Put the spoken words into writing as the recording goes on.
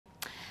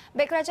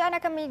Baik, Kerajaan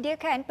akan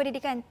menyediakan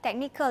Pendidikan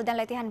Teknikal dan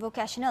Latihan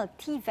Vokasional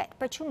TVET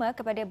percuma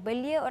kepada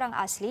belia orang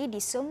asli di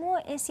semua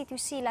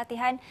institusi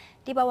latihan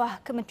di bawah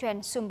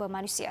Kementerian Sumber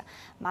Manusia.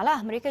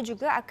 Malah, mereka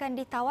juga akan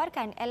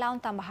ditawarkan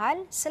allowance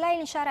tambahan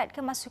selain syarat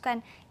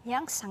kemasukan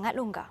yang sangat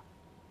longgar.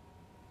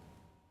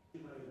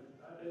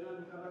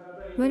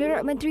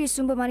 Menurut Menteri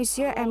Sumber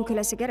Manusia M.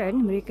 Kelasagaran,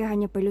 mereka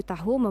hanya perlu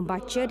tahu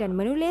membaca dan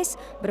menulis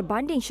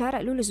berbanding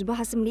syarat lulus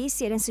bahasa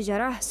Malaysia dan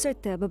sejarah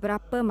serta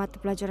beberapa mata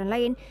pelajaran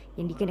lain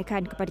yang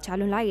dikenakan kepada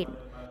calon lain.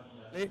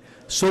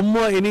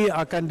 Semua ini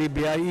akan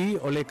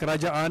dibiayai oleh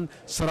kerajaan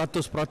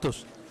 100%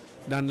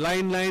 dan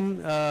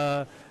lain-lain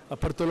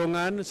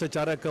pertolongan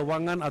secara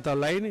kewangan atau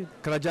lain,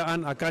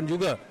 kerajaan akan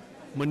juga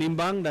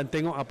menimbang dan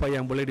tengok apa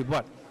yang boleh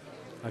dibuat.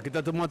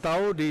 Kita semua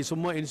tahu di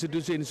semua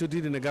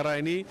institusi-institusi di negara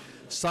ini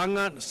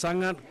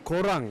sangat-sangat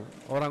kurang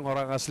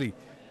orang-orang asli.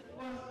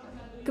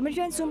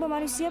 Kementerian Sumber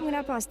Manusia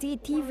mengenal pasti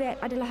TVET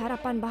adalah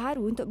harapan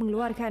baharu untuk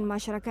mengeluarkan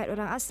masyarakat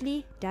orang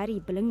asli dari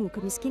belenggu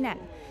kemiskinan.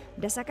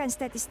 Berdasarkan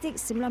statistik,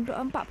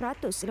 94%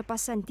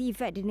 lepasan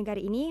TVET di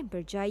negara ini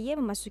berjaya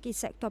memasuki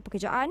sektor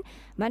pekerjaan,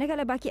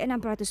 manakala baki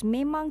 6%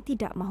 memang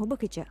tidak mahu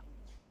bekerja.